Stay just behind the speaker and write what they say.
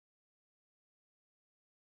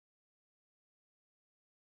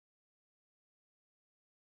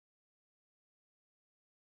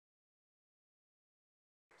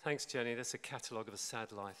Thanks, Jenny. That's a catalogue of a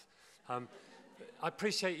sad life. I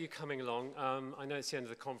appreciate you coming along. I know it's the end of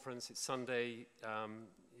the conference. It's Sunday.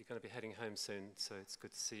 You're going to be heading home soon, so it's good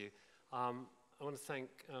to see you. I want to thank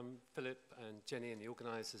Philip and Jenny and the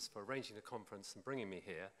organisers for arranging the conference and bringing me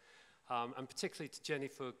here. And particularly to Jenny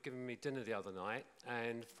for giving me dinner the other night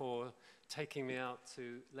and for taking me out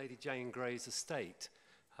to Lady Jane Grey's estate.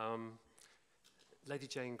 Lady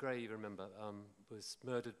Jane Grey, you remember, was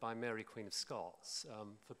murdered by Mary, Queen of Scots,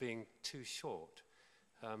 for being too short.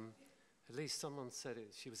 At least someone said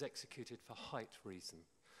she was executed for height reason.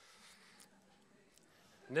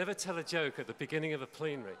 Never tell a joke at the beginning of a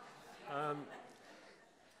plenary.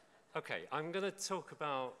 Okay, I'm going to talk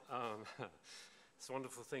about, it's a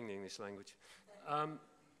wonderful thing, the English language. I'm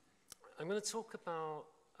going to talk about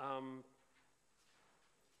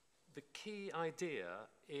the key idea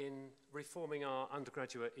in reforming our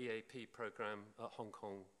undergraduate EAP program at Hong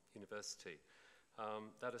Kong University,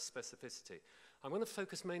 that is specificity. I'm going to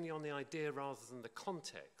focus mainly on the idea rather than the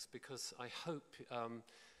context, because I hope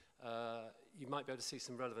you might be able to see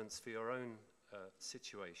some relevance for your own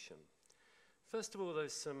situation. First of all,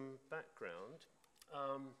 there's some background.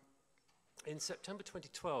 In September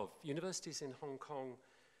 2012, universities in Hong Kong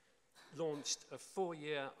launched a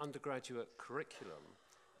 4-year undergraduate curriculum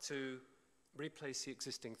to replace the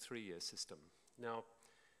existing 3-year system. Now,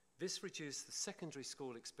 this reduced the secondary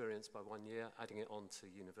school experience by 1 year, adding it on to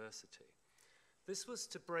university. This was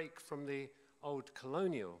to break from the old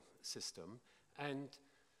colonial system and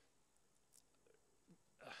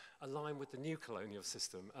align with the new colonial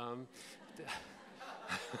system.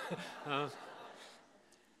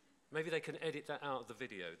 Maybe they can edit that out of the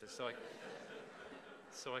video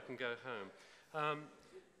so I can go home.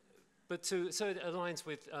 So it aligns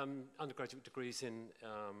with undergraduate degrees in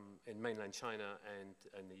mainland China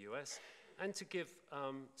and the US, and to give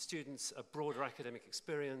students a broader academic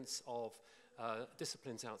experience of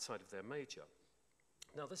disciplines outside of their major.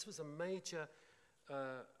 Now, this was a major,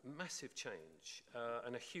 massive change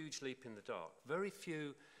and a huge leap in the dark. Very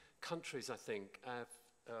few countries, I think, have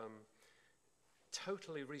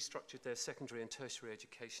totally restructured their secondary and tertiary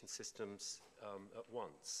education systems at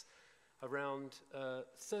once. Around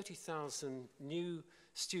 30,000 new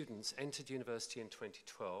students entered university in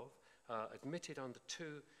 2012, admitted under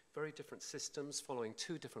 2 very different systems, following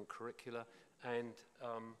 2 different curricula, and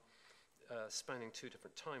spanning 2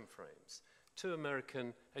 different time frames. 2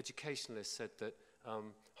 American educationalists said that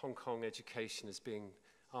Hong Kong education is being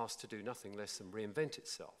asked to do nothing less than reinvent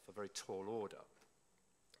itself, a very tall order.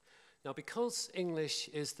 Now, because English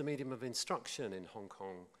is the medium of instruction in Hong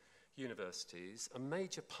Kong universities, a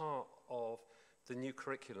major part of the new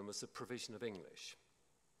curriculum was the provision of English.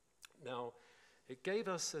 Now, it gave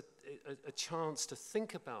us a chance to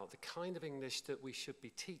think about the kind of English that we should be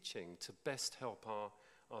teaching to best help our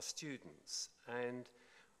students. And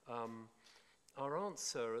our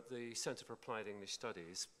answer at the Centre for Applied English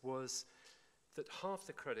Studies was that half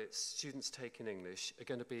the credits students take in English are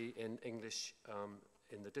going to be in English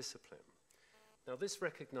in the discipline. Now, this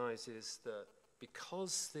recognizes that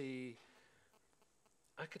because the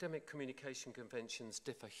academic communication conventions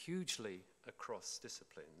differ hugely across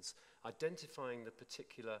disciplines, identifying the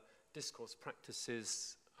particular discourse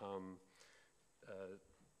practices,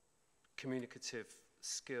 communicative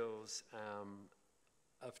skills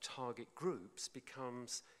of target groups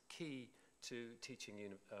becomes key to teaching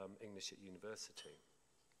English at university.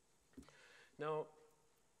 Now,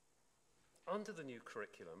 under the new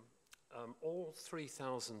curriculum, all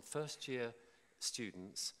 3,000 first-year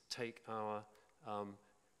students take our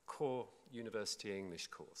core university English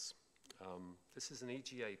course. This is an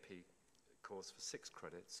EGAP course for 6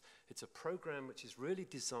 credits. It's a program which is really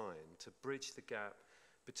designed to bridge the gap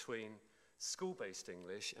between school-based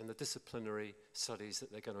English and the disciplinary studies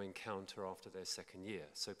that they're going to encounter after their 2nd year.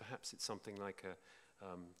 So perhaps it's something like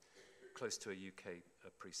close to a UK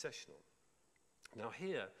pre-sessional. Now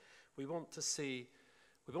here, we want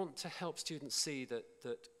to help students see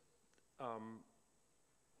that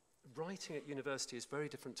writing at university is very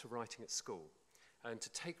different to writing at school, and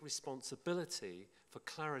to take responsibility for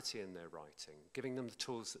clarity in their writing, giving them the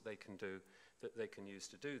tools that they can use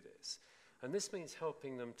to do this. And this means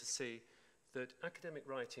helping them to see that academic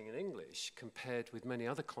writing in English, compared with many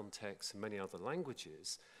other contexts and many other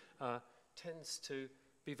languages, tends to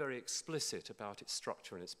be very explicit about its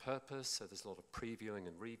structure and its purpose. So there's a lot of previewing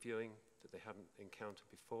and reviewing that they haven't encountered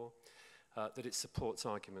before. That it supports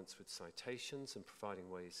arguments with citations and providing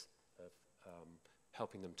ways of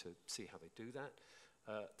helping them to see how they do that.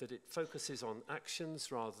 That it focuses on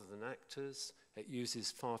actions rather than actors. It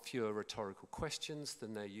uses far fewer rhetorical questions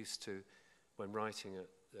than they're used to when writing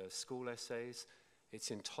school essays.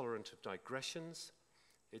 it's intolerant of digressions,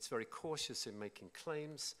 it's very cautious in making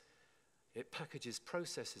claims, it packages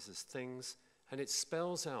processes as things, and it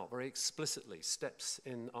spells out very explicitly steps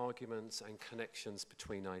in arguments and connections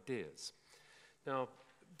between ideas. Now,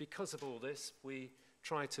 because of all this, we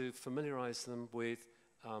try to familiarize them with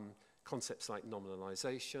concepts like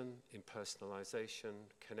nominalization, impersonalization,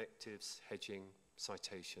 connectives, hedging,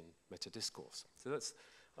 citation, metadiscourse. So that's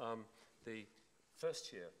the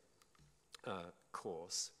first year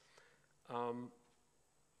course.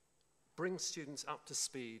 Brings students up to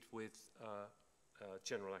speed with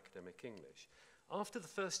general academic English. After the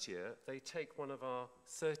first year, they take one of our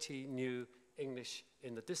 30 new English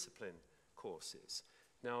in the discipline courses.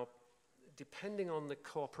 Now, depending on the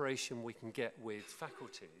cooperation we can get with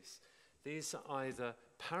faculties, these are either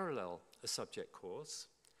parallel a subject course,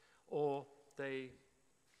 or they're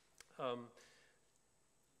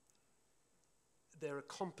a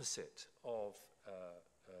composite of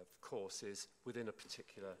courses within a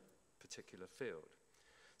particular field.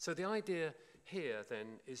 So the idea here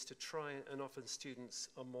then is to try and offer students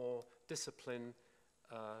a more disciplined,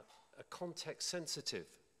 a context-sensitive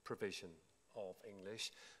provision of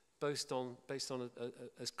English, based on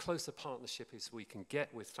as close a partnership as we can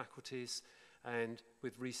get with faculties and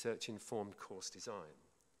with research-informed course design.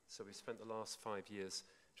 So we spent the last 5 years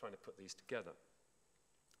trying to put these together.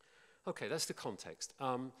 Okay, that's the context.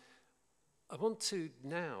 I want to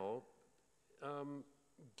now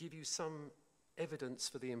give you some evidence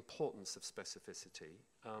for the importance of specificity,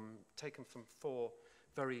 taken from 4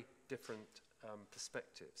 very different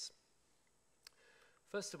perspectives.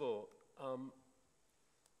 First of all,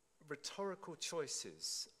 rhetorical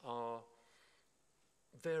choices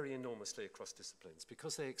vary enormously across disciplines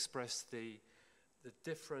because they express the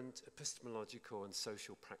different epistemological and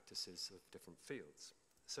social practices of different fields.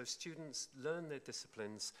 So students learn their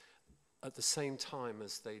disciplines at the same time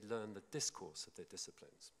as they learn the discourse of their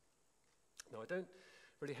disciplines. Now, I don't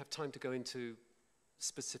really have time to go into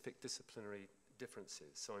specific disciplinary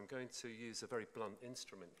differences, so I'm going to use a very blunt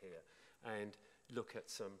instrument here and look at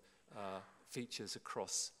some features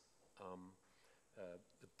across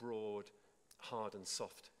the broad, hard and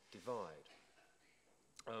soft divide.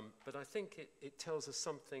 But I think it tells us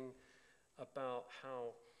something about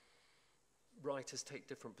how writers take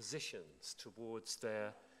different positions towards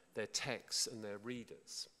their texts and their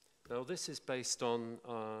readers. Now, this is based on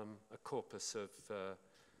a corpus of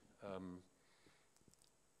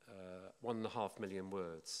 1.5 million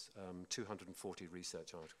words, 240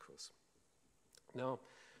 research articles. Now,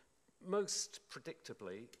 most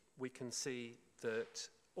predictably, we can see that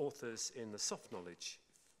authors in the soft knowledge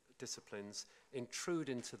disciplines intrude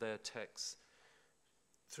into their texts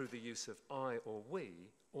through the use of I or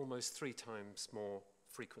we almost 3 times more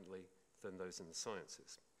frequently than those in the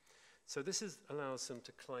sciences. So this allows them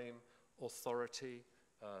to claim authority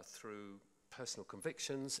through personal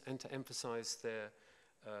convictions and to emphasize their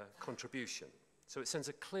contribution. So it sends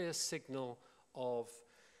a clear signal of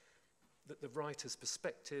the writer's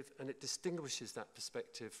perspective, and it distinguishes that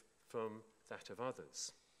perspective from that of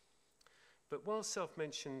others. But while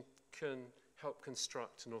self-mention can help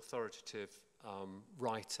construct an authoritative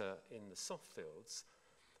writer in the soft fields,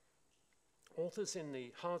 authors in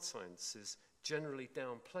the hard sciences generally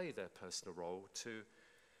downplay their personal role to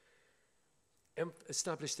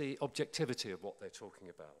establish the objectivity of what they're talking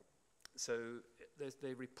about. So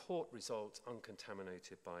they report results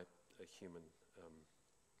uncontaminated by a human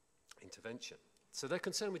intervention. So they're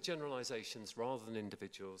concerned with generalizations rather than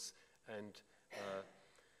individuals, and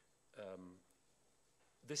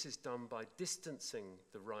this is done by distancing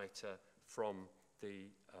the writer from the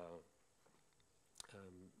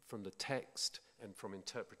text and from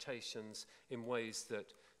interpretations in ways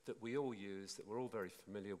that we all use, that we're all very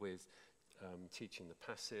familiar with, teaching the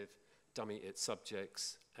passive, dummy it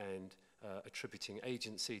subjects, and attributing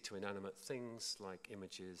agency to inanimate things like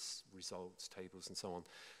images, results, tables, and so on,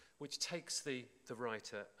 which takes the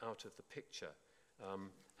writer out of the picture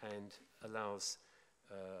and allows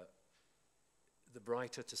the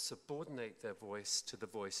writer to subordinate their voice to the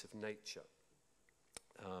voice of nature,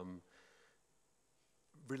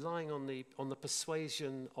 relying on the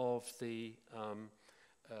persuasion of the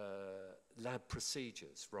lab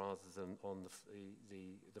procedures rather than on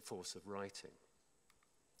the force of writing.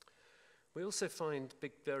 We also find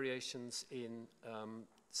big variations in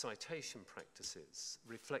citation practices,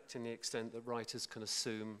 reflecting the extent that writers can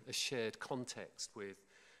assume a shared context with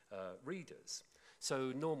readers.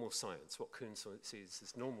 So normal science, what Kuhn sees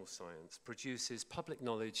as normal science, produces public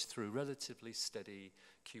knowledge through relatively steady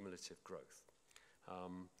cumulative growth.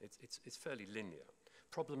 It's fairly linear.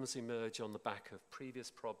 Problems emerge on the back of previous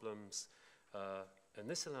problems, And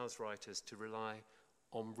this allows writers to rely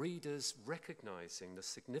on readers recognizing the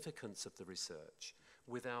significance of the research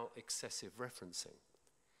without excessive referencing.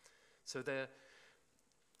 So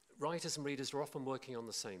writers and readers are often working on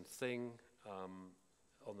the same thing,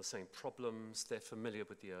 on the same problems. They're familiar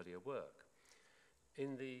with the earlier work.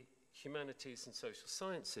 In the humanities and social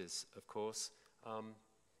sciences, of course,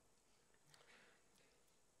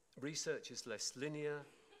 research is less linear,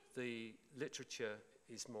 the literature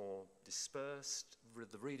is more dispersed,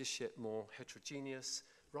 the readership more heterogeneous.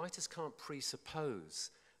 Writers can't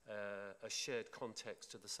presuppose a shared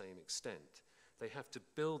context to the same extent. They have to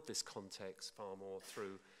build this context far more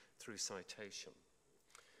through citation.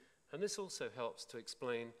 And this also helps to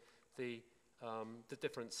explain the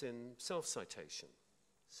difference in self-citation.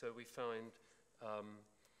 So we find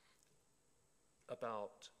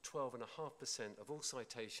about 12.5% of all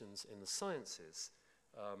citations in the sciences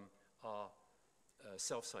are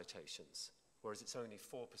self-citations, whereas it's only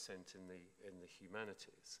 4% in the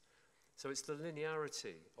humanities. So it's the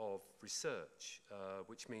linearity of research,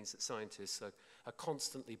 which means that scientists are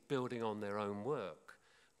constantly building on their own work,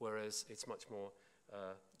 whereas it's much more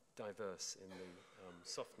diverse in the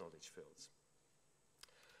soft knowledge fields.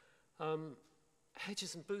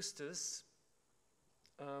 Hedges and boosters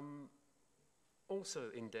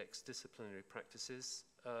also index disciplinary practices.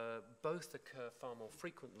 Both occur far more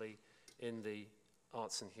frequently in the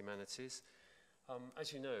arts and humanities.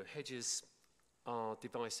 As you know, hedges are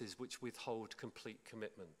devices which withhold complete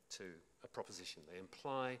commitment to a proposition. They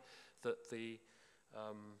imply that a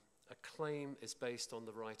claim is based on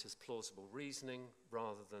the writer's plausible reasoning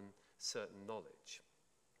rather than certain knowledge.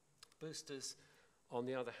 Boosters, on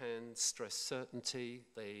the other hand, stress certainty.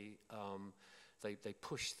 They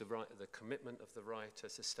push the commitment of the writer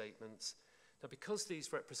to statements. Now, because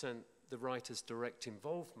these represent the writer's direct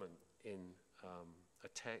involvement in a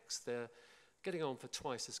text, they're getting on for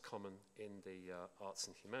twice as common in the arts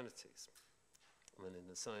and humanities than in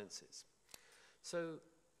the sciences. So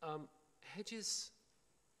hedges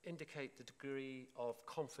indicate the degree of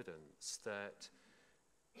confidence that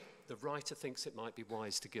the writer thinks it might be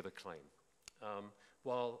wise to give a claim,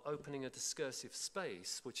 while opening a discursive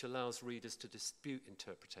space which allows readers to dispute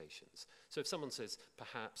interpretations. So if someone says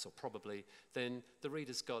perhaps or probably, then the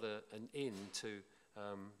reader's got an in to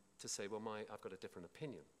say, well, I've got a different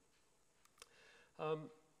opinion.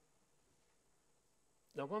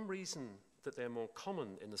 Now, one reason that they're more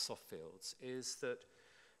common in the soft fields is that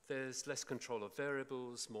there's less control of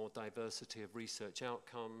variables, more diversity of research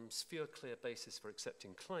outcomes, fewer clear bases for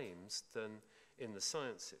accepting claims than in the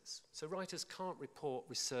sciences. So writers can't report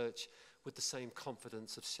research with the same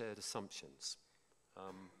confidence of shared assumptions.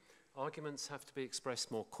 Arguments have to be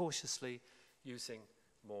expressed more cautiously using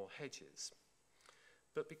more hedges.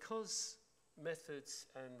 But because methods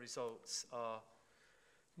and results are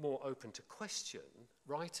more open to question,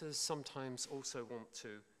 writers sometimes also want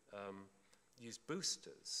to use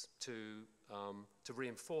boosters to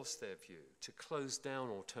reinforce their view, to close down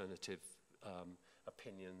alternative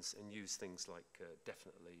opinions and use things like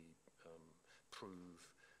definitely, prove,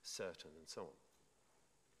 certain, and so on.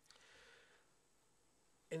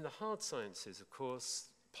 In the hard sciences, of course,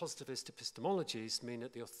 positivist epistemologies mean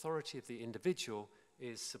that the authority of the individual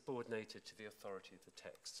is subordinated to the authority of the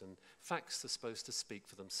text, and facts are supposed to speak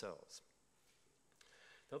for themselves.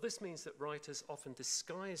 Now, this means that writers often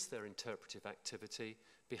disguise their interpretive activity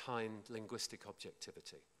behind linguistic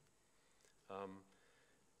objectivity.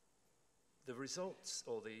 The results,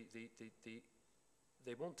 or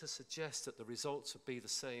they want to suggest that the results would be the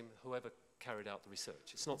same whoever carried out the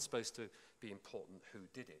research. It's not supposed to be important who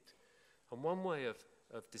did it. And one way of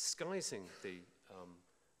disguising the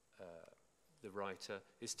writer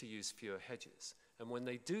is to use fewer hedges. And when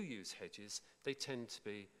they do use hedges, they tend to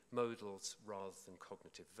be modals rather than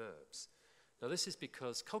cognitive verbs. Now, this is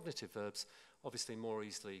because cognitive verbs obviously more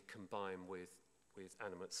easily combine with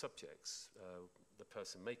animate subjects, the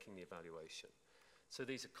person making the evaluation. So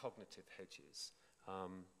these are cognitive hedges.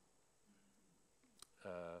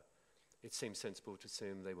 It seems sensible to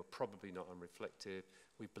assume they were probably not unreflective.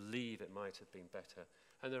 We believe it might have been better.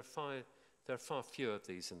 And there are far fewer of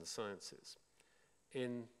these in the sciences.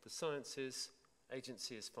 In the sciences,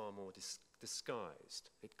 agency is far more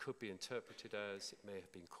disguised. It could be interpreted as, it may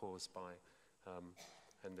have been caused by,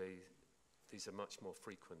 and these are much more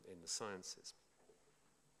frequent in the sciences.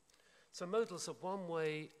 So modals are one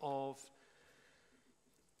way of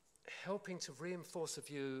helping to reinforce a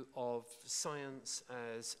view of science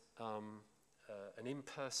as an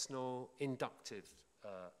impersonal, inductive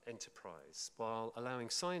enterprise, while allowing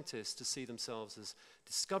scientists to see themselves as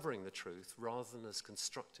discovering the truth rather than as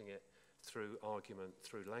constructing it through argument,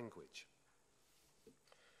 through language.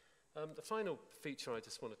 The final feature I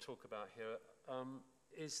just want to talk about here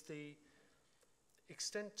is the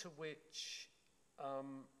extent to which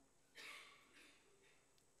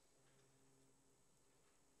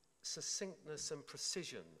succinctness and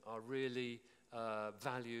precision are really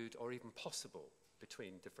valued or even possible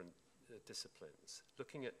between different disciplines,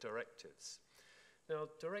 looking at directives. Now,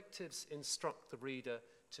 directives instruct the reader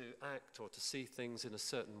to act or to see things in a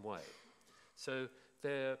certain way. So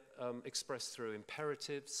they're expressed through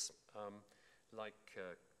imperatives like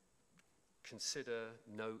consider,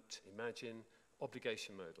 note, imagine,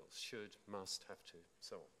 obligation modals, should, must, have to,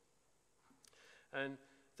 so on. And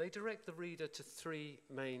they direct the reader to three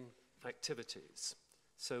main activities.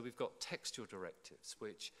 So we've got textual directives,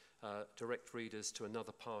 which direct readers to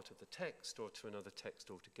another part of the text or to another text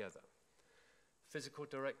altogether. Physical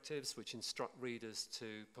directives, which instruct readers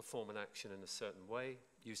to perform an action in a certain way,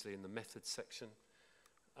 usually in the methods section.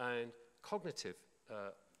 And cognitive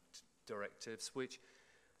directives, which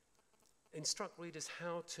instruct readers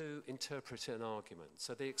how to interpret an argument.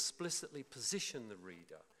 So they explicitly position the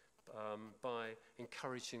reader by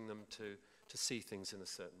encouraging them to see things in a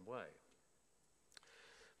certain way.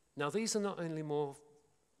 Now, these are not only more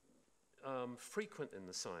frequent in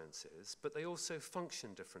the sciences, but they also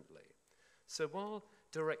function differently. So while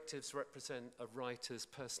directives represent a writer's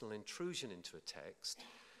personal intrusion into a text,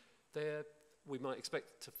 we might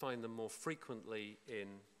expect to find them more frequently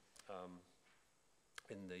in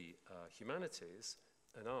the humanities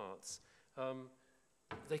and arts.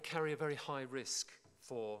 They carry a very high risk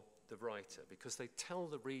for the writer because they tell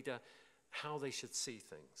the reader how they should see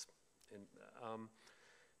things.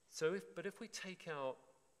 But if we take out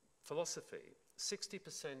philosophy,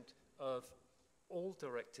 60% of all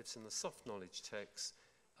directives in the soft knowledge texts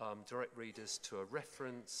direct readers to a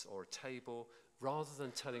reference or a table rather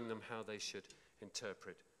than telling them how they should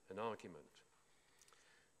interpret an argument.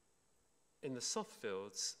 In the soft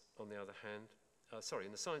fields, on the other hand,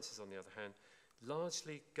 in the sciences, on the other hand,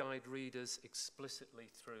 largely guide readers explicitly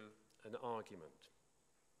through an argument.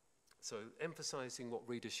 So emphasizing what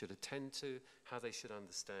readers should attend to, how they should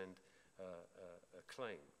understand a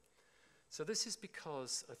claim. So this is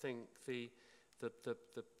because I think the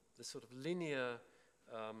sort of linear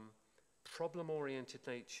problem-oriented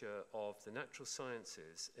nature of the natural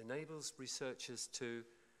sciences enables researchers to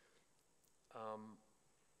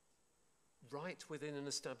write within an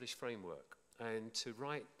established framework and to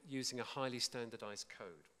write using a highly standardized code.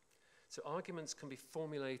 So arguments can be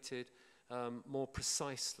formulated more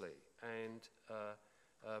precisely and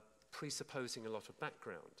presupposing a lot of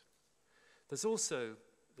background. There's also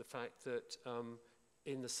the fact that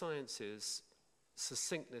in the sciences,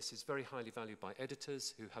 succinctness is very highly valued by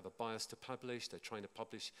editors who have a bias to publish. They're trying to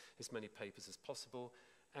publish as many papers as possible,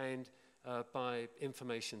 and by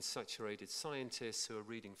information-saturated scientists who are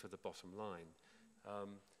reading for the bottom line.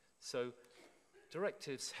 So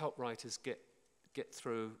directives help writers get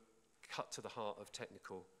through, cut to the heart of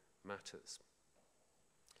technical matters.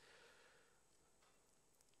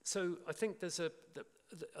 So I think there's a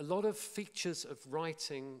lot of features of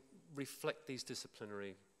writing reflect these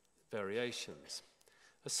disciplinary variations.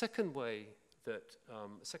 A second way that,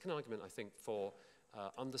 a second argument I think for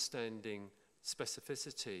understanding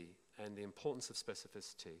specificity and the importance of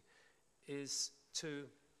specificity is to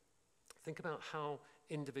think about how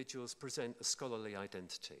individuals present a scholarly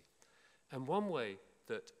identity. And one way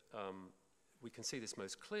that we can see this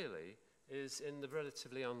most clearly is in the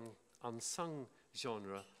relatively unsung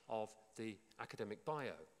genre of the academic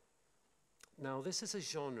bio. Now, this is a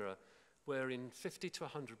genre where in 50 to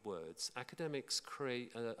 100 words, academics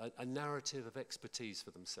create a narrative of expertise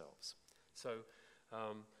for themselves. So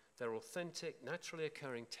they're authentic, naturally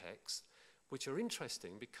occurring texts, which are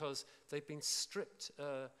interesting because they've been stripped,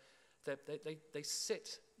 they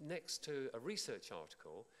sit next to a research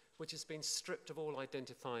article which has been stripped of all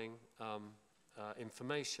identifying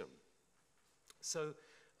information. So,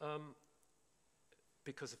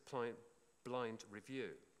 because of blind review.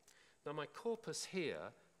 Now, my corpus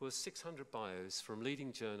here was 600 bios from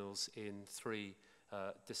leading journals in 3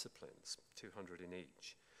 disciplines, 200 in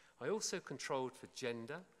each. I also controlled for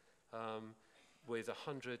gender with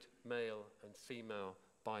 100 male and female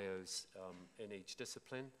bios in each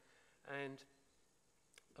discipline, and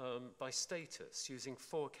by status, using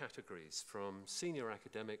 4 categories from senior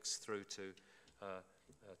academics through to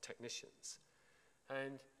technicians.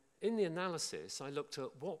 And in the analysis, I looked at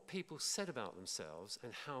what people said about themselves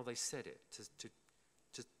and how they said it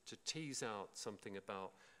to tease out something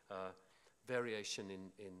about variation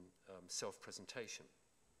in self-presentation.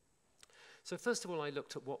 So first of all, I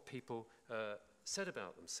looked at what people said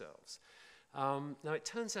about themselves. Now, it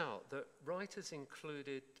turns out that writers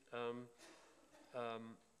included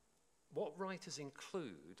what writers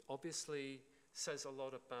include obviously says a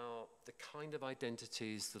lot about the kind of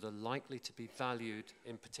identities that are likely to be valued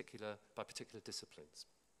in by particular disciplines.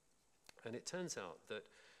 And it turns out that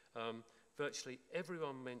virtually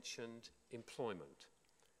everyone mentioned employment.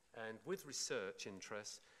 And with research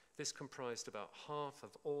interests, this comprised about half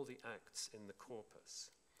of all the acts in the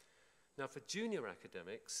corpus. Now, for junior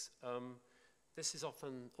academics, this is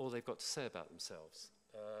often all they've got to say about themselves.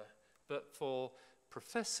 But for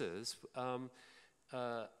professors,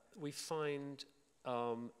 we find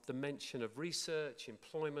the mention of research,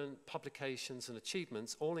 employment, publications, and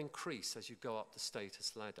achievements all increase as you go up the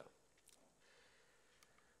status ladder.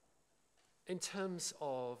 In terms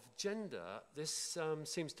of gender, this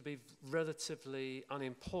seems to be relatively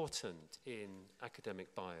unimportant in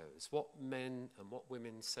academic bios. What men and what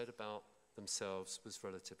women said about themselves was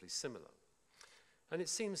relatively similar. And it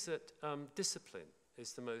seems that discipline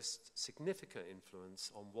is the most significant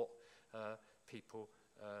influence on what people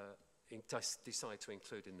decide to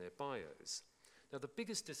include in their bios. Now, the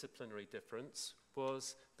biggest disciplinary difference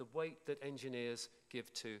was the weight that engineers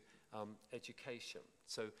give to education.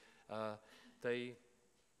 So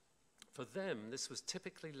for them, this was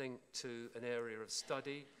typically linked to an area of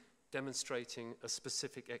study, demonstrating a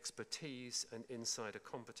specific expertise and insider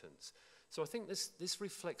competence. So I think this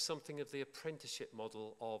reflects something of the apprenticeship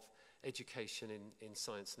model of education in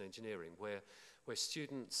science and engineering, where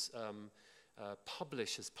students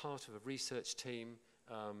publish as part of a research team,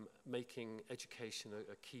 making education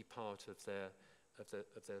a key part of their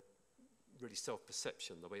really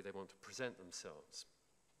self-perception, the way they want to present themselves.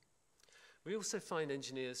 We also find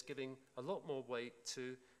engineers giving a lot more weight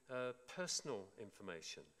to personal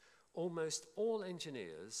information. Almost all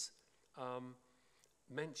engineers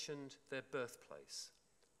mentioned their birthplace.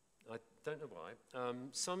 I don't know why.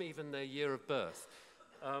 Some even their year of birth.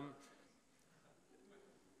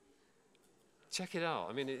 Check it out.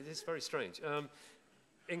 I mean, it is very strange.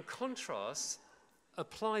 In contrast,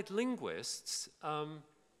 applied linguists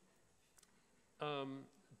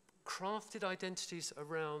crafted identities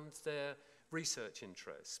around their research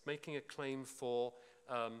interests, making a claim for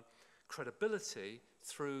credibility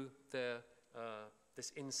through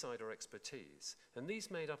this insider expertise. And these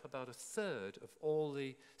made up about a third of all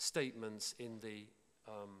the statements in the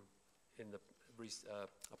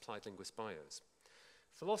applied linguist bios.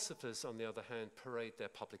 Philosophers, on the other hand, parade their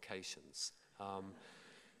publications.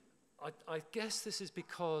 I guess this is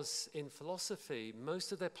because in philosophy,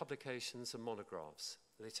 most of their publications are monographs.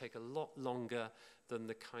 They take a lot longer than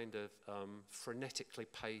the kind of frenetically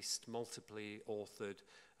paced, multiply authored,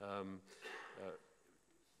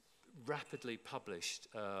 rapidly published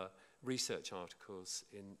research articles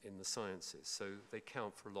in the sciences. So they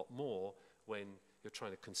count for a lot more when you're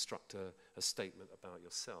trying to construct a statement about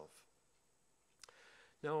yourself.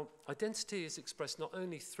 Now, identity is expressed not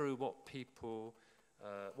only through what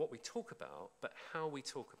we talk about, but how we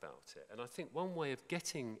talk about it. And I think one way of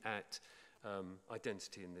getting at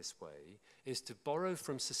identity in this way is to borrow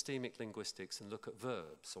from systemic linguistics and look at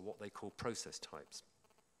verbs, or what they call process types.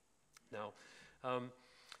 Now,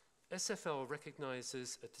 SFL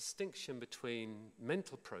recognizes a distinction between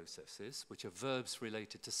mental processes, which are verbs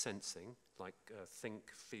related to sensing, like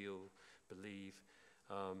think, feel, believe,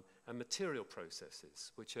 and material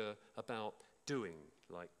processes, which are about doing,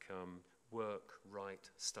 like work, write,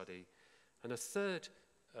 study. And a third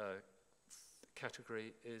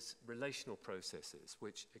category is relational processes,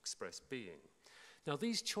 which express being. Now,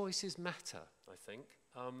 these choices matter, I think,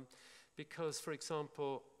 because, for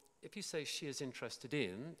example, if you say she is interested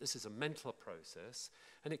in, this is a mental process,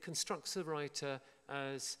 and it constructs the writer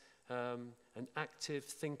as an active,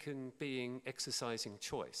 thinking being exercising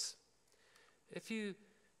choice. If you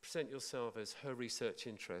present yourself as her research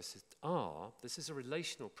interests are, this is a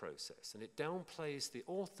relational process, and it downplays the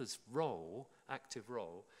author's role, active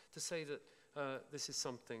role, to say that this is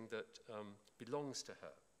something that belongs to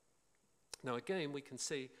her. Now again, we can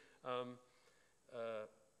see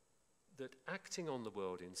that acting on the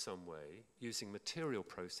world in some way, using material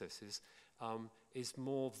processes, is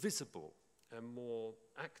more visible and more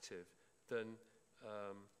active than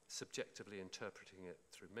subjectively interpreting it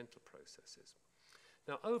through mental processes.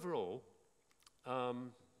 Now overall,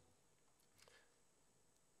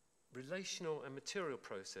 relational and material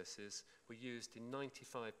processes were used in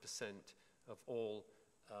 95% of all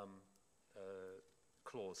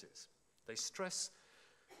clauses. They stress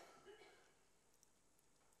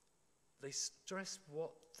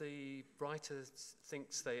what the writer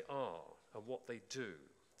thinks they are and what they do.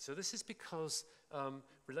 So this is because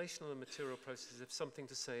relational and material processes have something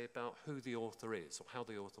to say about who the author is or how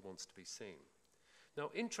the author wants to be seen. Now,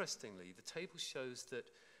 interestingly, the table shows that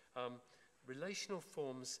relational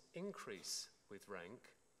forms increase with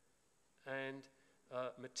rank and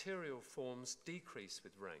material forms decrease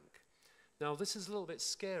with rank. Now, this is a little bit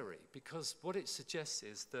scary because what it suggests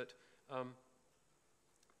is that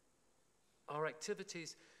our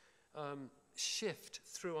activities shift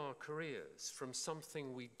through our careers from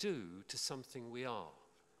something we do to something we are.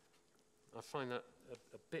 I find that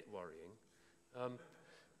a bit worrying.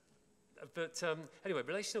 Anyway,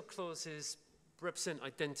 relational clauses represent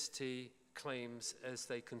identity claims as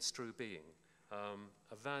they construe being. A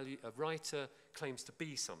writer claims to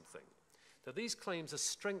be something. Now, these claims are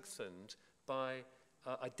strengthened by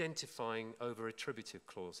identifying over attributive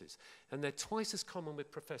clauses, and they're twice as common with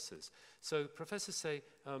professors. So professors say,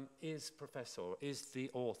 is professor, or is the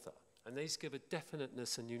author, and these give a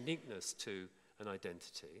definiteness and uniqueness to an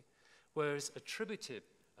identity, whereas attributive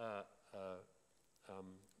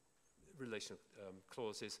relational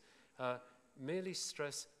clauses merely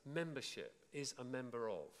stress membership, is a member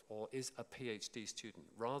of, or is a PhD student,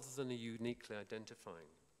 rather than a uniquely identifying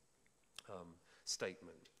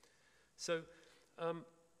statement. So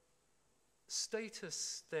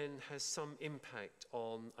status then has some impact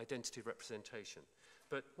on identity representation.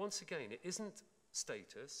 But once again, it isn't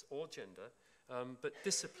status or gender, but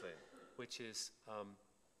discipline, which is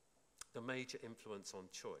the major influence on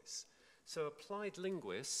choice. So applied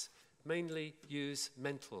linguists mainly use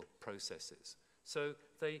mental processes. So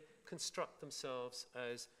they construct themselves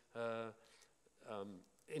as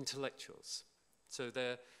intellectuals. So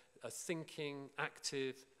they're a thinking,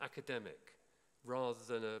 active academic, rather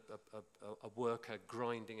than a worker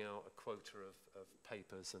grinding out a quota of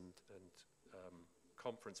papers and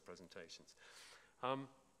conference presentations.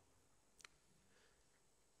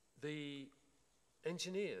 The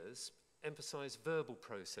engineers emphasize verbal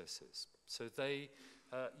processes. So they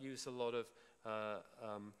use a lot of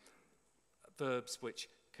verbs which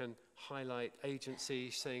can highlight agency,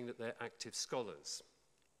 saying that they're active scholars.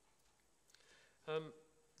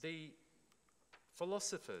 The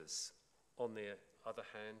philosophers, on the other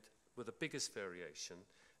hand, were the biggest variation,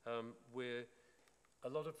 were a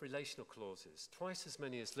lot of relational clauses, twice as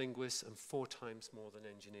many as linguists and 4 times more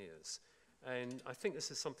than engineers. And I think this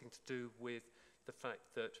is something to do with the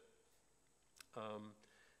fact that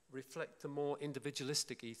reflect the more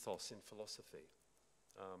individualistic ethos in philosophy.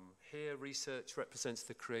 Here, research represents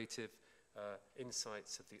the creative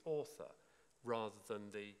insights of the author rather than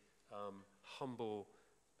the humble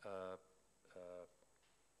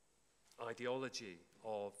ideology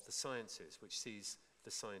of the sciences, which sees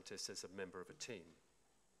the scientist as a member of a team.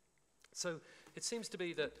 So it seems to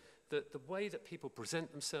be that the way that people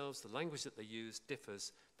present themselves, the language that they use,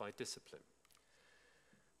 differs by discipline.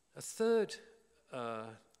 A third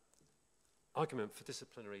argument for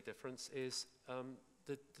disciplinary difference is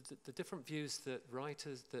the different views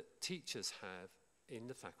that teachers have in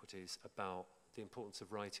the faculties about the importance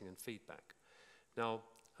of writing and feedback. Now,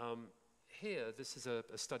 here, this is a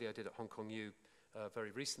study I did at Hong Kong U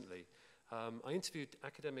very recently. I interviewed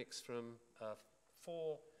academics from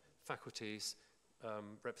 4 faculties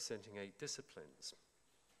representing 8 disciplines.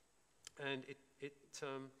 And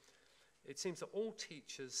it seems that all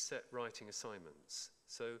teachers set writing assignments.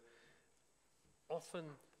 So often,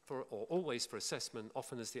 or always for assessment,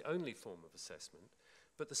 often as the only form of assessment.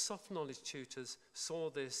 But the soft knowledge tutors saw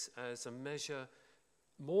this as a measure,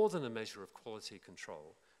 more than a measure of quality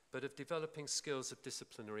control, but of developing skills of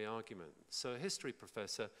disciplinary argument. So a history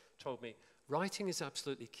professor told me, writing is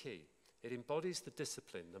absolutely key. It embodies the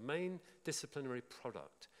discipline, the main disciplinary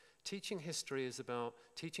product. Teaching history is about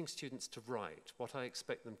teaching students to write, what I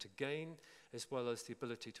expect them to gain, as well as the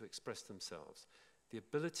ability to express themselves. The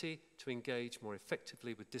ability to engage more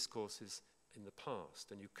effectively with discourses in the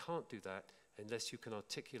past. And you can't do that unless you can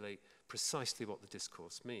articulate precisely what the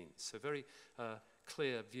discourse means. So very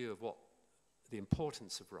clear view of what the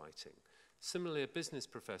importance of writing. Similarly, a business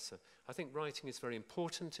professor, I think writing is very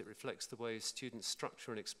important. It reflects the way students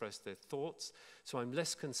structure and express their thoughts. So I'm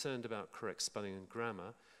less concerned about correct spelling and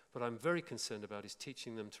grammar. What I'm very concerned about is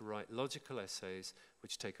teaching them to write logical essays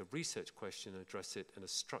which take a research question and address it in a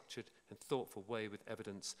structured and thoughtful way with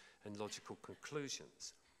evidence and logical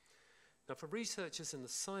conclusions. Now, for researchers in the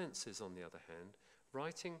sciences, on the other hand,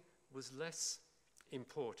 writing was less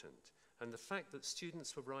important. And the fact that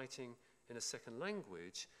students were writing in a second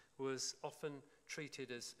language was often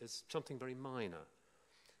treated as something very minor.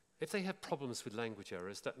 If they have problems with language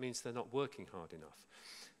errors, that means they're not working hard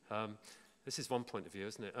enough. This is one point of view,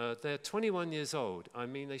 isn't it? They're 21 years old. I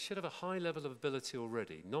mean, they should have a high level of ability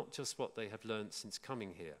already, not just what they have learned since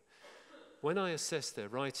coming here. when I assess their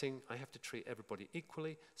writing, I have to treat everybody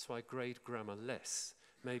equally, so I grade grammar less,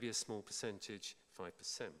 maybe a small percentage, 5%.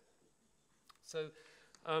 So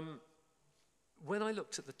when I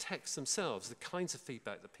looked at the texts themselves, the kinds of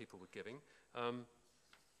feedback that people were giving,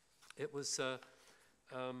 it was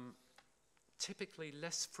typically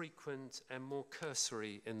less frequent and more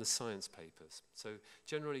cursory in the science papers. So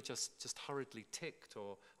generally just hurriedly ticked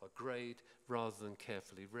or grade rather than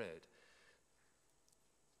carefully read.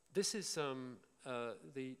 This is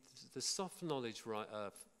the soft knowledge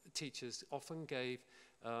teachers often gave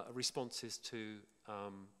responses to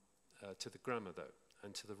the grammar though,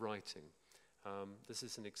 and to the writing. This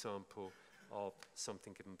is an example of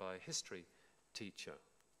something given by a history teacher.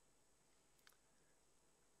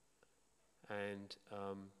 And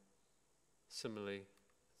similarly,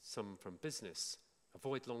 some from business.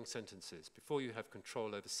 Avoid long sentences. Before you have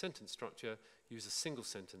control over sentence structure, use a single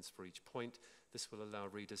sentence for each point. This will allow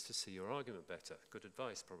readers to see your argument better. Good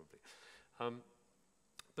advice, probably.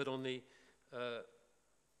 But on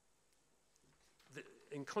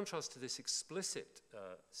in contrast to this explicit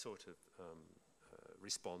sort of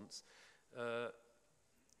response,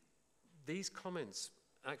 these comments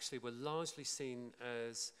actually were largely seen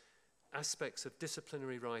as aspects of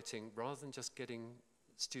disciplinary writing rather than just getting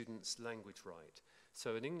students' language right.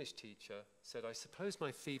 So an English teacher said, I suppose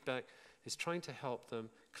my feedback is trying to help them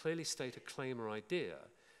clearly state a claim or idea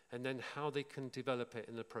and then how they can develop it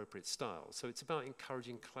in an appropriate style. So it's about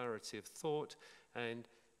encouraging clarity of thought and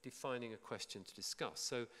defining a question to discuss.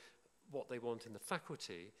 So what they want in the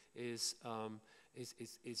faculty is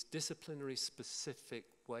disciplinary specific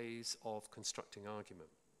ways of constructing argument.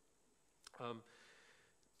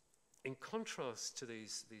 In contrast to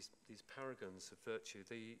these paragons of virtue,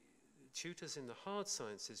 the tutors in the hard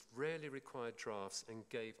sciences rarely required drafts and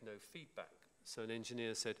gave no feedback. So an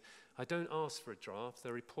engineer said, I don't ask for a draft,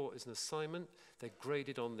 their report is an assignment, they're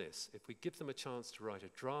graded on this. If we give them a chance to write a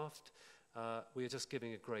draft, we are just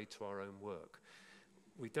giving a grade to our own work.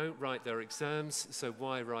 We don't write their exams, so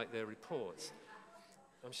why write their reports?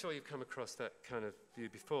 I'm sure you've come across that kind of view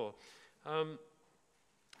before.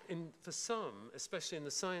 For some, especially in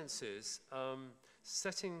the sciences,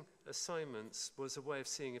 setting assignments was a way of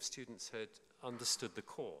seeing if students had understood the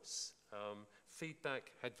course.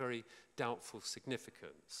 Feedback had very doubtful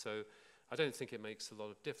significance. So I don't think it makes a lot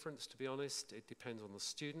of difference, to be honest. It depends on the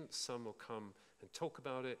student. Some will come and talk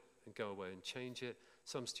about it and go away and change it.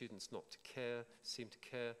 Some students seem to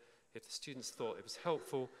care. If the students thought it was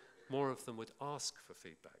helpful, more of them would ask for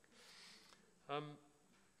feedback.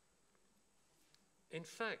 In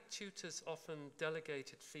fact, tutors often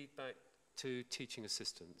delegated feedback to teaching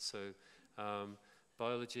assistants. So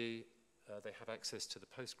biology, they have access to the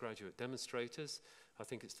postgraduate demonstrators. I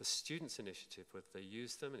think it's the students' initiative whether they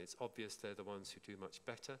use them, and it's obvious they're the ones who do much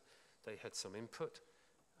better. They had some input.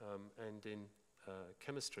 And in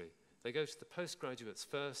chemistry, they go to the postgraduates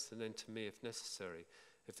first and then to me if necessary.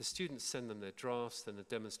 If the students send them their drafts, then the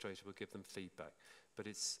demonstrator will give them feedback, but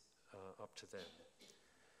it's up to them.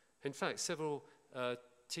 In fact, several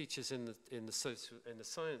teachers in the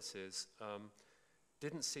sciences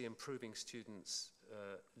didn't see improving students'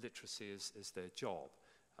 literacy as their job.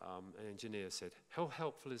 An engineer said, how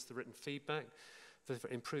helpful is the written feedback for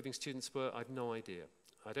improving students' work? I've no idea.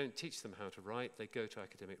 I don't teach them how to write. They go to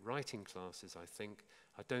academic writing classes, I think.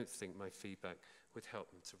 I don't think my feedback would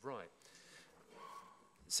help them to write.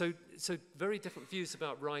 So very different views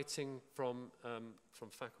about writing from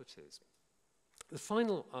faculties. The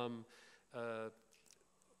final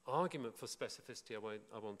argument for specificity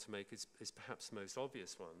I want to make is perhaps the most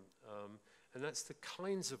obvious one, and that's the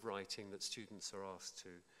kinds of writing that students are asked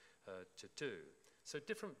to do. So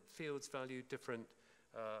different fields value different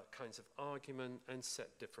kinds of argument and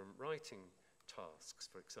set different writing tasks,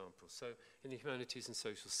 for example. So in the humanities and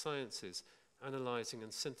social sciences, analysing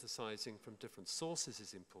and synthesizing from different sources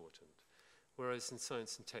is important, whereas in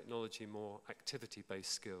science and technology, more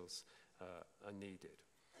activity-based skills are needed.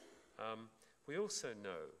 We also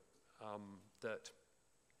know that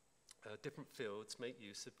different fields make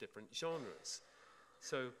use of different genres.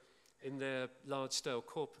 So in their large-scale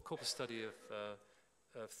corpus study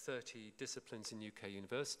of 30 disciplines in UK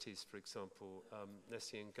universities, for example,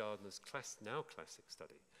 Nessie and Gardner's now classic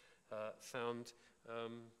study found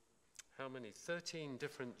how many? 13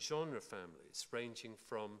 different genre families, ranging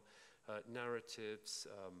from narratives,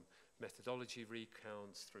 methodology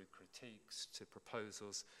recounts, through critiques to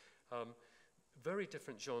proposals. Very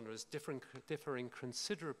different genres, differing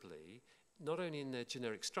considerably, not only in their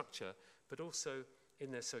generic structure, but also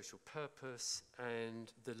in their social purpose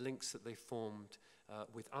and the links that they formed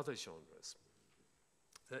with other genres.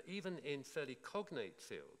 that even in fairly cognate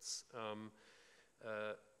fields,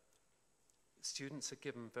 students are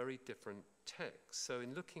given very different texts. So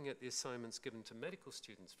in looking at the assignments given to medical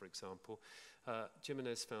students, for example,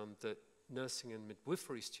 Jimenez found that nursing and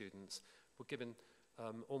midwifery students were given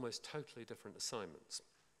almost totally different assignments.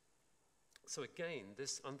 So again,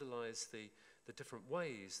 this underlies the different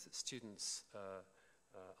ways that students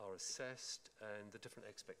are assessed and the different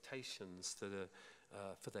expectations that are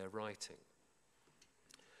for their writing.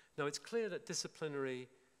 Now, it's clear that disciplinary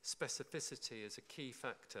specificity is a key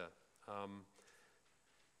factor.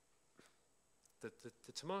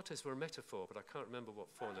 The tomatoes were a metaphor, but I can't remember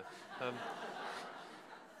what for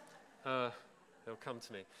now. They'll come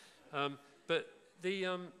to me. But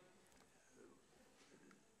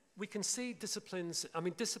we can see disciplines, I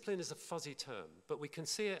mean, discipline is a fuzzy term, but we can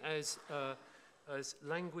see it as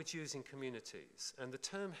language-using communities, and the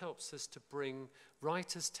term helps us to bring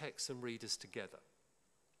writers, texts, and readers together.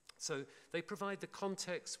 So they provide the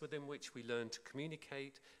context within which we learn to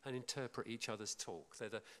communicate and interpret each other's talk. They're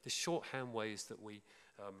the shorthand ways that we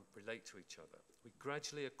relate to each other. We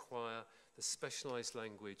gradually acquire the specialized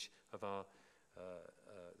language of that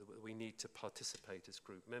we need to participate as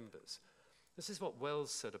group members. This is what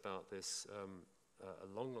Wells said about this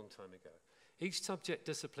a long, long time ago. Each subject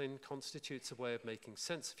discipline constitutes a way of making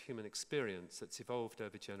sense of human experience that's evolved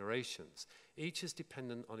over generations. Each is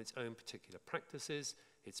dependent on its own particular practices,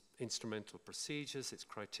 its instrumental procedures, its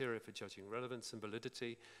criteria for judging relevance and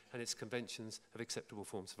validity, and its conventions of acceptable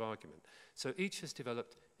forms of argument. So each has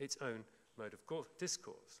developed its own mode of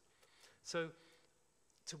discourse. So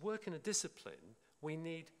to work in a discipline, we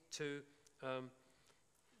need to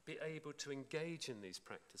be able to engage in these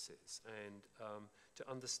practices and to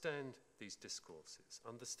understand these discourses,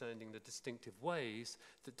 understanding the distinctive ways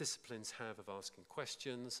that disciplines have of asking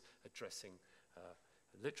questions, addressing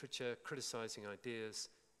literature, criticizing ideas,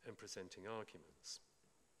 and presenting arguments.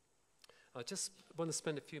 I just want to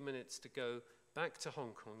spend a few minutes to go back to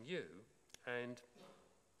Hong Kong U and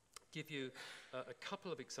give you a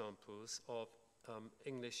couple of examples of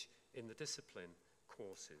English in the discipline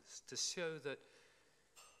courses to show that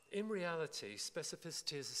in reality,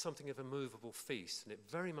 specificity is something of a movable feast, and it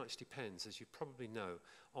very much depends, as you probably know,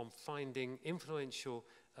 on finding influential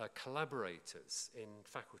collaborators in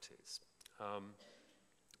faculties.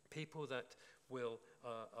 People that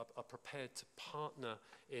are prepared to partner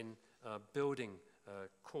in building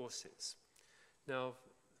courses. Now,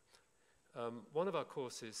 one of our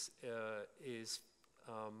courses is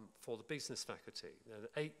for the business faculty.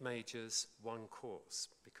 8 majors, 1 course,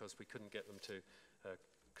 because we couldn't get them to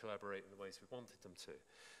collaborate in the ways we wanted them to.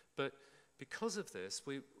 But because of this,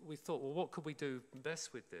 we thought, well, what could we do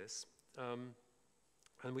best with this?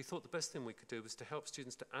 And we thought the best thing we could do was to help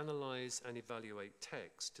students to analyze and evaluate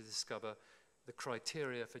text to discover the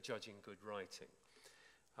criteria for judging good writing.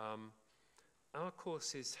 Our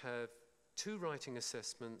courses have 2 writing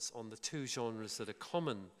assessments on the 2 genres that are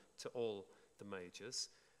common to all the majors.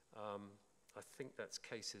 I think that's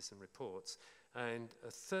cases and reports. And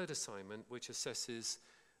a 3rd assignment which assesses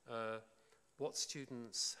what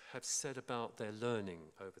students have said about their learning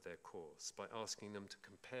over their course by asking them to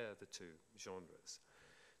compare the 2 genres.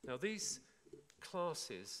 Now these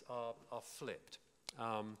classes are flipped.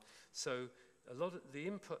 So a lot of the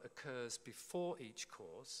input occurs before each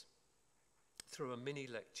course through a mini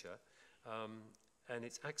lecture, and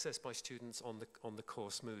it's accessed by students on the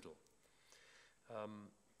course Moodle.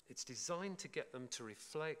 It's designed to get them to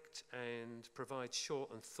reflect and provide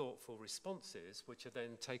short and thoughtful responses, which are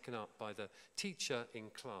then taken up by the teacher in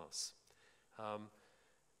class.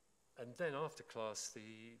 And then after class,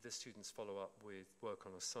 the students follow up with work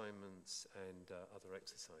on assignments and other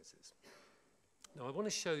exercises. Now, I want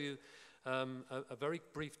to show you a very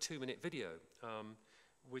brief 2-minute video,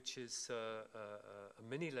 which is a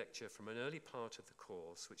mini lecture from an early part of the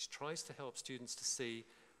course, which tries to help students to see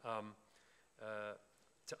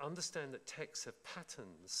to understand that texts have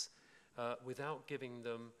patterns without giving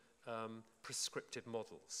them prescriptive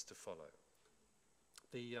models to follow.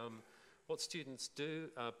 What students do,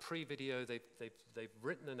 pre-video, they've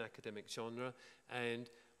written an academic genre, and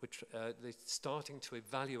they're starting to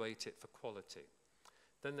evaluate it for quality.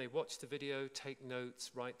 Then they watch the video, take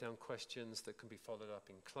notes, write down questions that can be followed up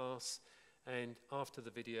in class, and after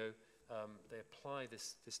the video, they apply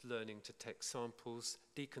this learning to text samples,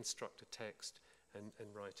 deconstruct a text, and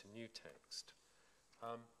write a new text.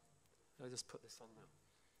 I'll just put this on now.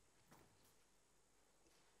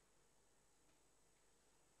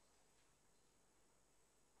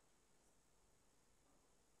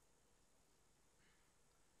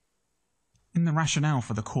 In the rationale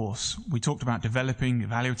for the course, we talked about developing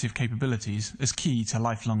evaluative capabilities as key to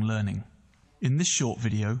lifelong learning. In this short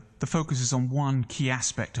video, the focus is on one key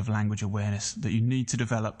aspect of language awareness that you need to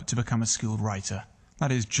develop to become a skilled writer.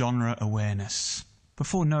 That is genre awareness.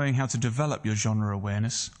 Before knowing how to develop your genre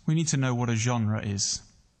awareness, we need to know what a genre is.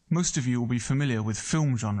 Most of you will be familiar with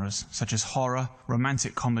film genres such as horror,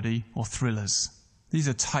 romantic comedy, or thrillers. These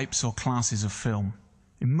are types or classes of film.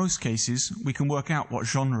 In most cases, we can work out what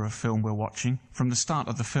genre of film we're watching from the start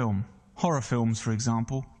of the film. Horror films, for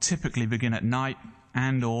example, typically begin at night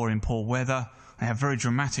and/or in poor weather. They have very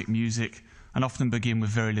dramatic music and often begin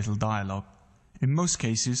with very little dialogue. In most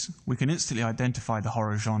cases, we can instantly identify the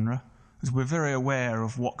horror genre as we're very aware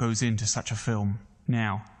of what goes into such a film.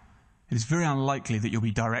 Now, it is very unlikely that you'll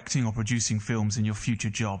be directing or producing films in your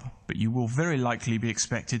future job, but you will very likely be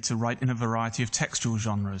expected to write in a variety of textual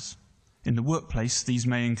genres. In the workplace, these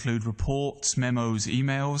may include reports, memos,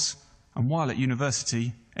 emails, and while at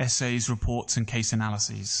university, essays, reports, and case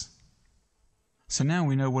analyses. So now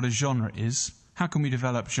we know what a genre is, how can we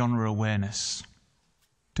develop genre awareness?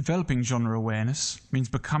 Developing genre awareness means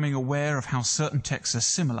becoming aware of how certain texts are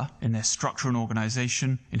similar in their structure and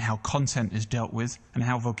organization, in how content is dealt with, and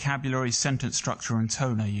how vocabulary, sentence structure, and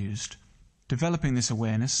tone are used. Developing this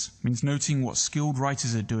awareness means noting what skilled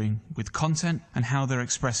writers are doing with content and how they're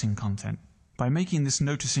expressing content. By making this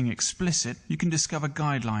noticing explicit, you can discover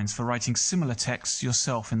guidelines for writing similar texts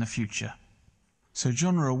yourself in the future. So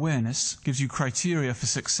genre awareness gives you criteria for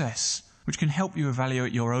success, which can help you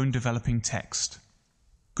evaluate your own developing text.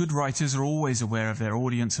 Good writers are always aware of their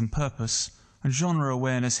audience and purpose, and genre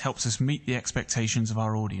awareness helps us meet the expectations of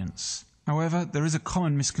our audience. However, there is a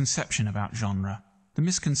common misconception about genre. The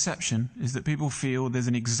misconception is that people feel there's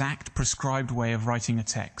an exact prescribed way of writing a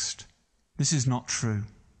text. This is not true.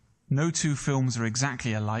 No two films are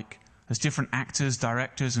exactly alike, as different actors,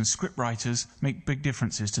 directors, and scriptwriters make big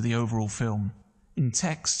differences to the overall film. In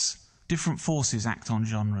texts, different forces act on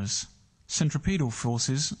genres. Centripetal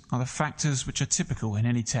forces are the factors which are typical in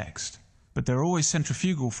any text, but there are always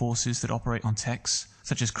centrifugal forces that operate on texts,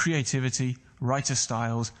 such as creativity, writer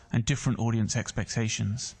styles, and different audience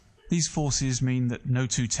expectations. These forces mean that no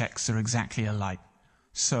two texts are exactly alike.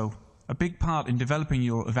 So, a big part in developing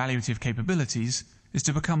your evaluative capabilities is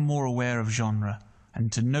to become more aware of genre,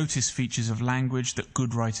 and to notice features of language that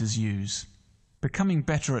good writers use. Becoming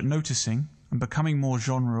better at noticing and becoming more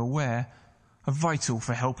genre aware are vital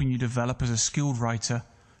for helping you develop as a skilled writer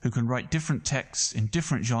who can write different texts in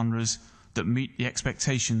different genres that meet the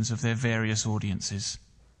expectations of their various audiences.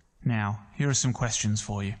 Now, here are some questions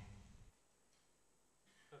for you.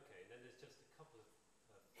 Okay, then there's just a couple of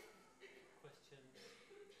questions.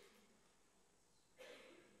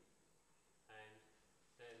 And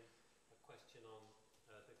then a question on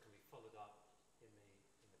that can be followed up in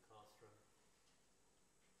the classroom,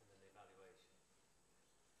 and then the evaluation.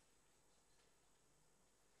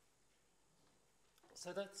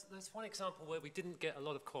 So that's one example where we didn't get a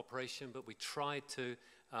lot of cooperation, but we tried to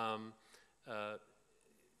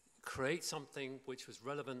create something which was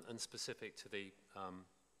relevant and specific to the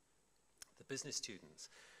business students.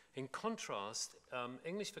 In contrast,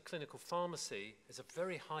 English for Clinical Pharmacy is a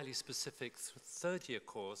very highly specific third-year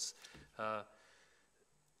course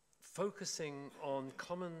focusing on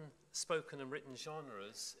common spoken and written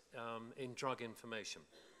genres in drug information,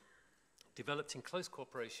 developed in close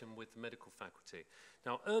cooperation with the medical faculty.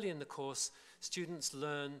 Now, early in the course, students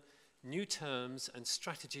learn new terms and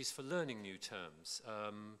strategies for learning new terms,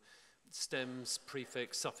 stems,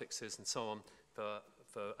 prefix, suffixes, and so on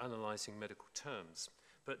for analysing medical terms.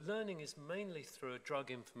 But learning is mainly through a drug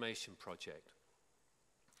information project.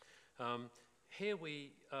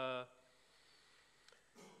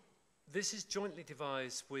 This is jointly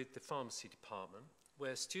devised with the pharmacy department,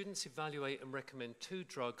 where students evaluate and recommend 2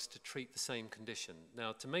 drugs to treat the same condition.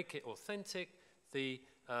 Now, to make it authentic, the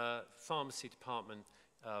pharmacy department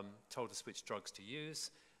told us which drugs to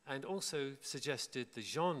use, and also suggested the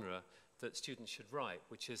genre that students should write,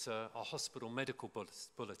 which is a hospital medical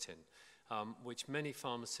bulletin, which many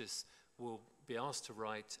pharmacists will be asked to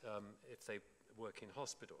write if they work in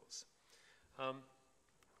hospitals.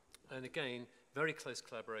 And again, very close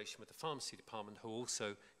collaboration with the pharmacy department, who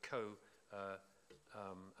also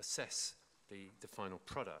assess the final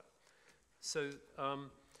product. So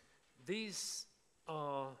these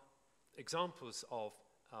are examples of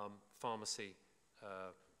pharmacy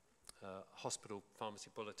hospital pharmacy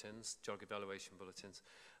bulletins, drug evaluation bulletins,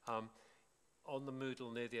 on the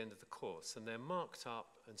Moodle near the end of the course. And they're marked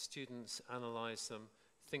up, and students analyse them,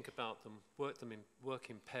 think about them, work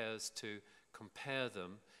in pairs to compare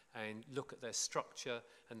them, and look at their structure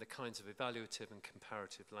and the kinds of evaluative and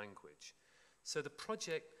comparative language. So the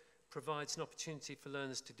project provides an opportunity for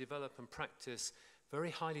learners to develop and practice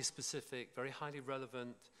very highly specific, very highly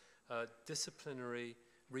relevant disciplinary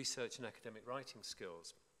research and academic writing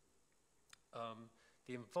skills.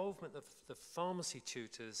 The involvement of the pharmacy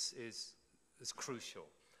tutors is crucial,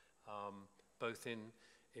 both in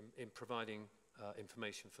providing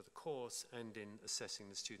information for the course and in assessing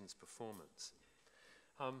the students' performance.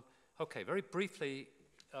 Okay, very briefly,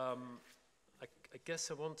 I guess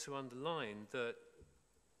I want to underline that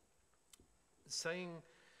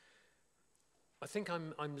I think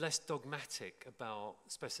I'm less dogmatic about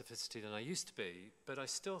specificity than I used to be, but I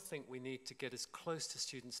still think we need to get as close to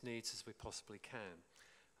students' needs as we possibly can.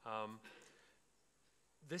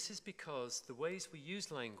 This is because the ways we use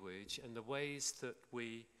language and the ways that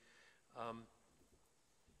we are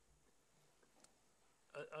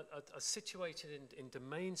situated in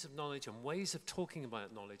domains of knowledge and ways of talking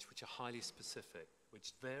about knowledge which are highly specific,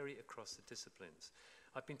 which vary across the disciplines.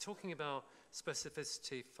 I've been talking about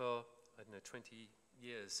specificity for, I don't know, 20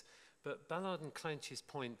 years, but Ballard and Clancy's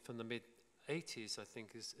point from the mid-80s, I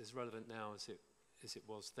think, is as relevant now as it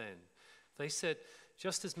was then. They said,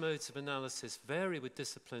 just as modes of analysis vary with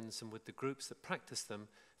disciplines and with the groups that practice them,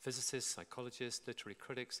 physicists, psychologists, literary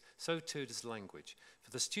critics, so too does language. For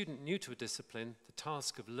the student new to a discipline, the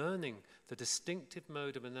task of learning the distinctive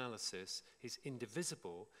mode of analysis is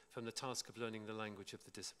indivisible from the task of learning the language of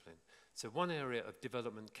the discipline. So one area of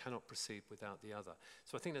development cannot proceed without the other.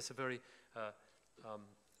 So I think that's a very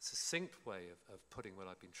succinct way of putting what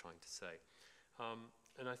I've been trying to say.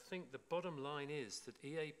 And I think the bottom line is that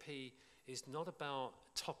EAP is not about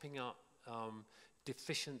topping up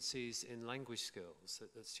deficiencies in language skills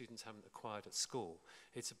that students haven't acquired at school.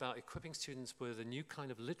 It's about equipping students with a new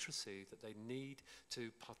kind of literacy that they need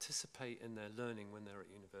to participate in their learning when they're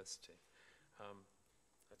at university.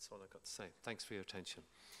 That's all I've got to say. Thanks for your attention.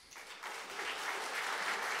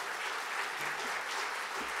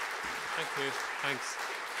 Thank you. Thanks.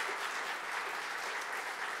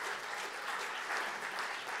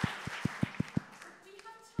 We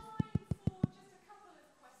have time for just a couple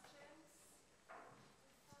of questions.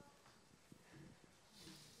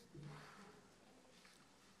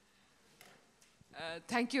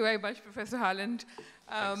 Thank you very much, Professor Hyland.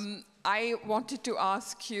 I wanted to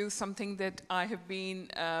ask you something that I have been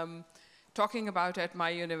talking about at my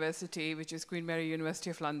university, which is Queen Mary University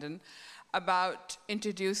of London, about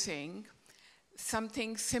introducing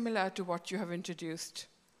something similar to what you have introduced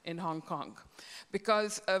in Hong Kong.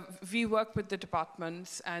 Because we work with the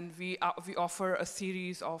departments and we offer a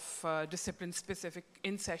series of discipline-specific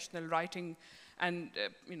in-sessional writing and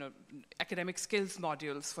academic skills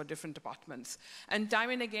modules for different departments. And time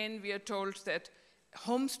and again, we are told that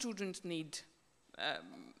home students need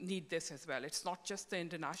this as well. It's not just the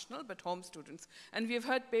international, but home students. And we have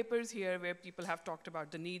heard papers here where people have talked about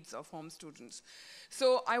the needs of home students.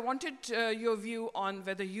 So I wanted your view on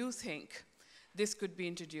whether you think this could be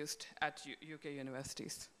introduced at UK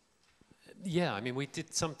universities. Yeah, I mean, we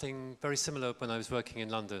did something very similar when I was working in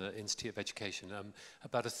London at Institute of Education.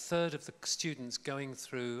 About a third of the students going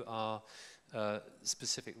through our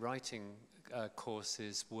specific writing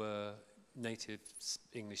courses were native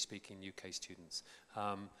English-speaking UK students.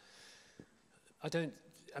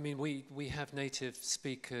 We have native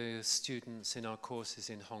speaker students in our courses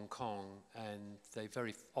in Hong Kong, and they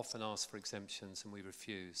very often ask for exemptions, and we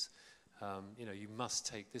refuse. You must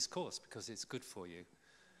take this course because it's good for you.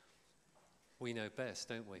 We know best,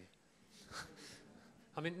 don't we?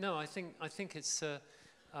 I mean, no, I think it's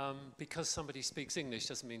because somebody speaks English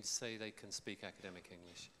doesn't mean to say they can speak academic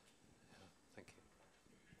English. Thank you.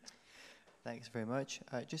 Thanks very much.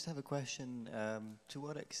 I just have a question. To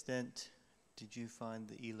what extent did you find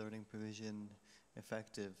the e-learning provision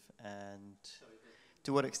effective, and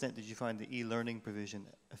to what extent did you find the e-learning provision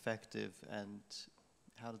effective, and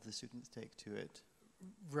how did the students take to it?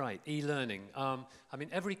 Right, e-learning. I mean,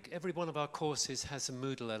 every one of our courses has a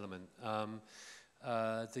Moodle element.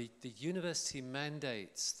 The university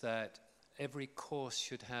mandates that every course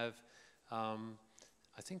should have,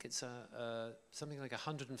 I think it's something like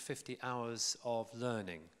 150 hours of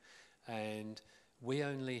learning, and we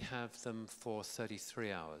only have them for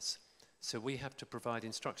 33 hours. So we have to provide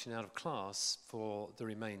instruction out of class for the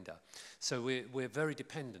remainder. So we're very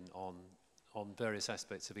dependent on various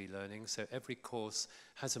aspects of e-learning. So every course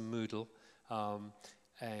has a Moodle,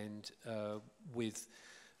 and with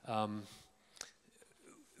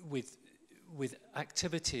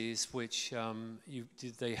activities which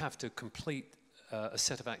they have to complete a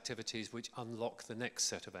set of activities which unlock the next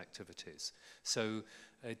set of activities. So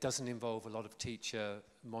it doesn't involve a lot of teacher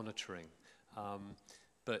monitoring,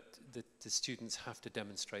 but the students have to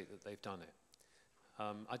demonstrate that they've done it.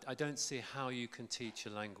 I don't see how you can teach a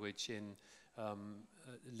language in a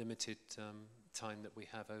limited time that we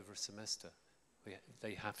have over a semester.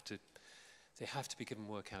 They have to be given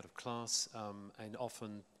work out of class, and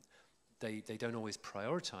often they don't always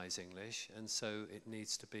prioritize English, and so it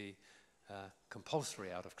needs to be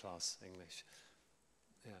compulsory out of class English.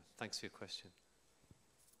 Yeah, thanks for your question.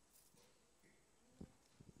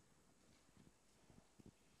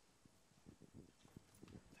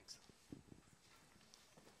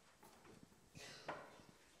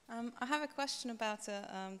 I have a question about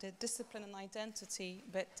the discipline and identity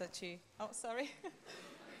bit that you... Oh, sorry.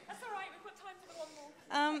 That's all right, we've got time for the one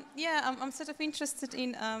more. Yeah, I'm sort of interested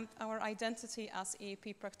in our identity as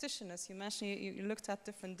EAP practitioners. You mentioned you looked at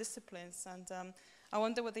different disciplines, and I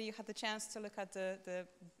wonder whether you had the chance to look at the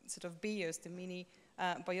sort of bios, the mini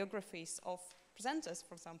biographies of presenters,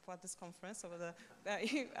 for example, at this conference, or whether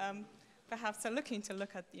you perhaps are looking to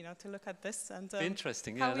look at this and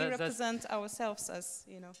interesting, yeah, how we represent ourselves as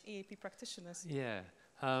EAP practitioners. Yeah,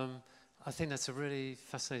 I think that's a really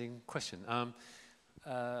fascinating question.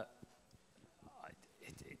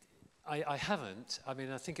 I haven't. I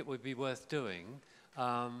mean, I think it would be worth doing,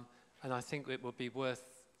 and I think it would be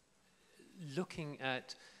worth looking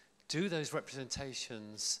at, do those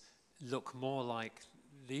representations look more like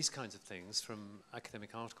these kinds of things from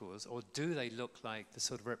academic articles, or do they look like the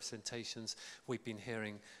sort of representations we've been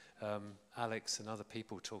hearing Alex and other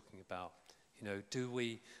people talking about? You know, do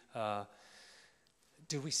we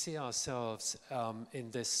see ourselves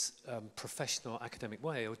in this professional academic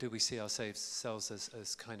way, or do we see ourselves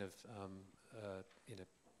as kind of you know,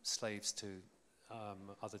 slaves to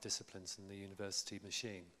other disciplines in the university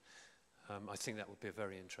machine? I think that would be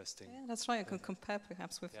very interesting. Yeah, that's right. I can compare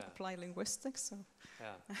perhaps with applied linguistics. So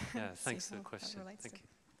yeah, thanks for the question. Thank you.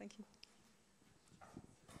 Thank you.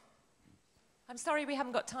 I'm sorry we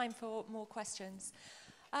haven't got time for more questions.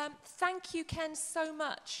 Thank you, Ken, so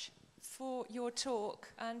much for your talk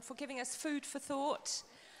and for giving us food for thought.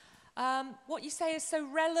 What you say is so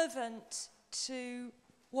relevant to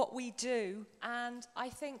what we do, and I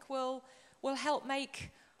think will help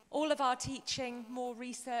make all of our teaching more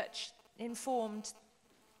research informed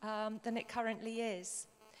than it currently is.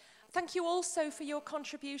 Thank you also for your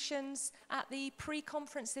contributions at the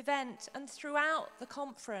pre-conference event and throughout the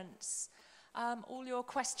conference. All your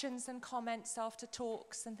questions and comments after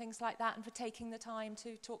talks and things like that, and for taking the time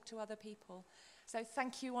to talk to other people. So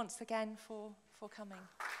thank you once again for coming.